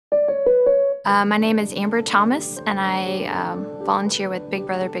My name is Amber Thomas, and I volunteer with Big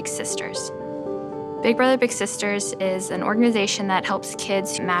Brother Big Sisters. Big Brother Big Sisters is an organization that helps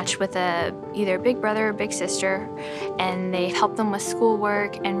kids match with either big brother or big sister, and they help them with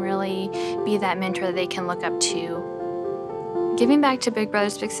schoolwork and really be that mentor that they can look up to. Giving back to Big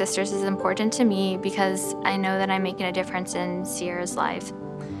Brothers Big Sisters is important to me because I know that I'm making a difference in Sierra's life.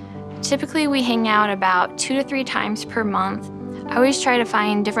 Typically, we hang out about 2 to 3 times per month. I always try to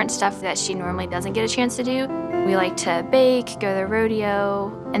find different stuff that she normally doesn't get a chance to do. We like to bake, go to the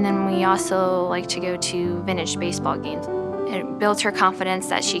rodeo, and then we also like to go to vintage baseball games. It builds her confidence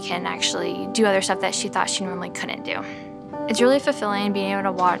that she can actually do other stuff that she thought she normally couldn't do. It's really fulfilling being able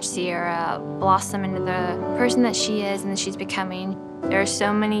to watch Sierra blossom into the person that she is and that she's becoming. There are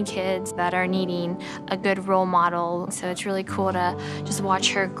so many kids that are needing a good role model, so it's really cool to just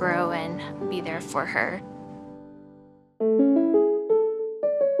watch her grow and be there for her.